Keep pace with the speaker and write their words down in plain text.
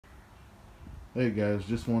Hey guys,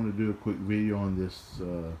 just wanted to do a quick video on this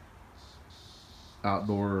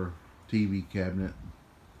outdoor TV cabinet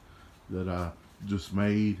that I just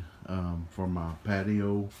made for my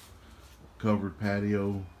patio, covered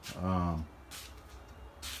patio. Um,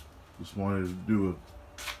 just wanted to do a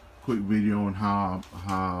quick video on how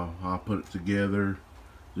I put it together.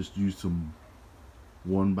 Just use some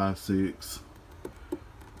 1x6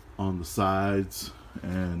 on the sides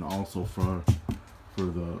and also for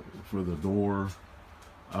the door.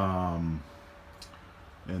 Um,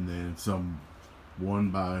 and then some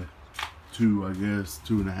 1x2, I guess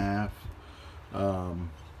 2.5.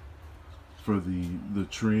 For the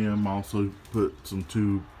trim, also put some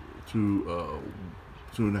 2.5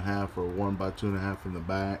 or 1x2.5 in the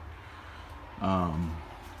back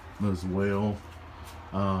as well.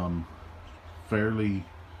 Fairly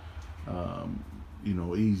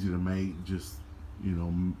easy to make. Just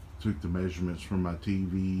took the measurements from my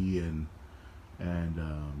TV and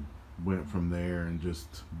went from there and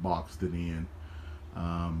just boxed it in.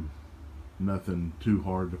 Nothing too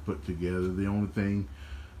hard to put together. The only thing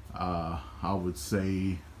I would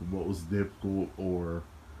say what was difficult, or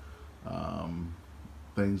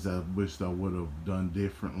things I wished I would have done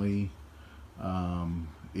differently,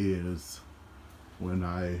 is when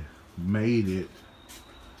I made it,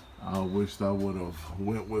 I wished I would have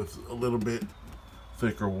went with a little bit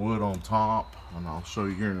thicker wood on top, and I'll show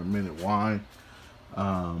you here in a minute why.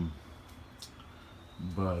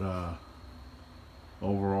 But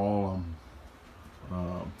overall,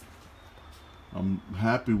 I'm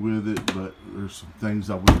happy with it, but there's some things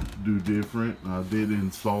I would do different. I did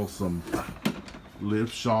install some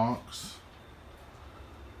lift shocks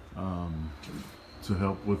to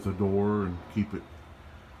help with the door and keep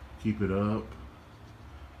it up.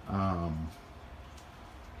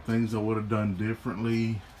 Things I would have done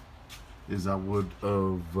differently is I would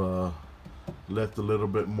have left a little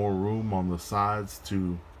bit more room on the sides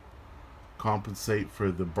to compensate for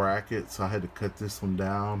the brackets. I had to cut this one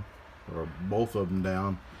down, or both of them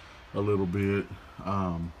down, a little bit,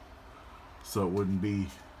 so it wouldn't be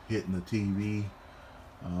hitting the TV.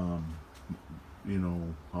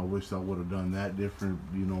 I wish I would have done that different.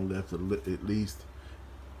 Left at least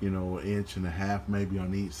an inch and a half maybe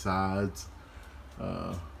on each sides,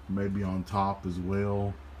 maybe on top as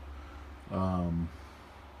well.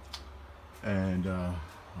 And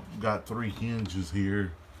got 3 hinges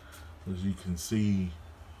here, as you can see,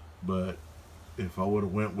 but if I would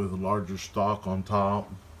have went with a larger stock on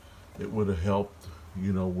top, it would have helped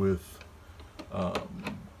with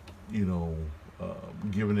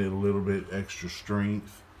giving it a little bit extra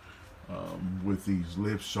strength with these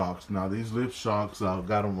lift shocks. Now these lift shocks, I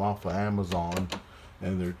got them off of Amazon,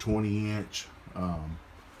 and they're 20-inch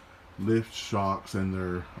lift shocks, and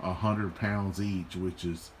they're 100 pounds each, which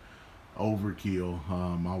is overkill.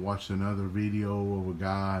 I watched another video of a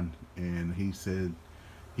guy, and he said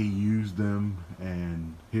he used them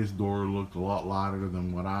and his door looked a lot lighter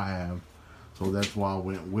than what I have, so that's why I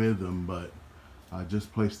went with them. But I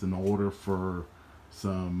just placed an order for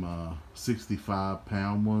some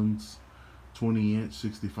 65-pound ones, 20-inch,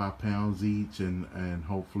 65 pounds each, and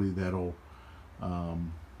hopefully that'll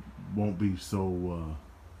won't be so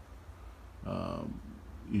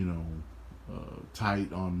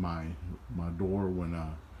tight on my door when I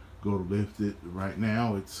go to lift it. Right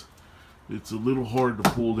now it's a little hard to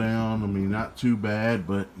pull down. I mean, not too bad,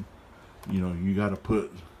 but you got to put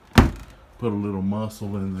a little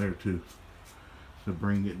muscle in there to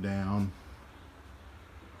bring it down.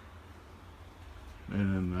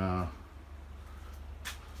 And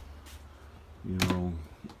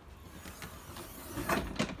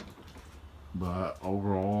but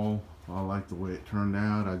overall, I like the way it turned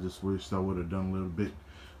out. I just wished I would have done a little bit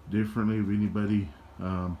differently. If anybody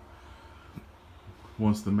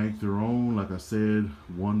wants to make their own, like I said,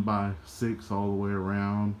 1x6 all the way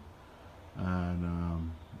around,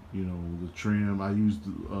 and the trim, I used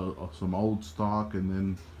some old stock, and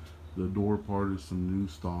then the door part is some new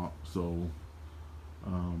stock. So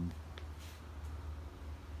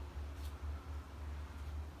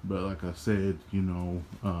but like I said,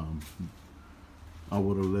 I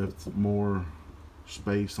would have left more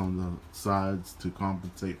space on the sides to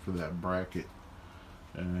compensate for that bracket,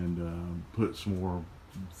 and put some more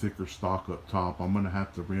thicker stock up top. I'm gonna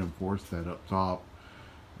have to reinforce that up top,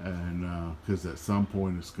 and because at some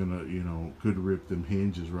point it's gonna could rip them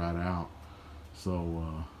hinges right out.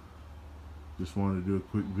 So just wanted to do a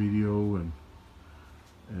quick video and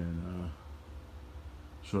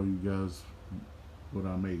show you guys what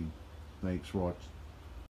I made. Thanks for watching.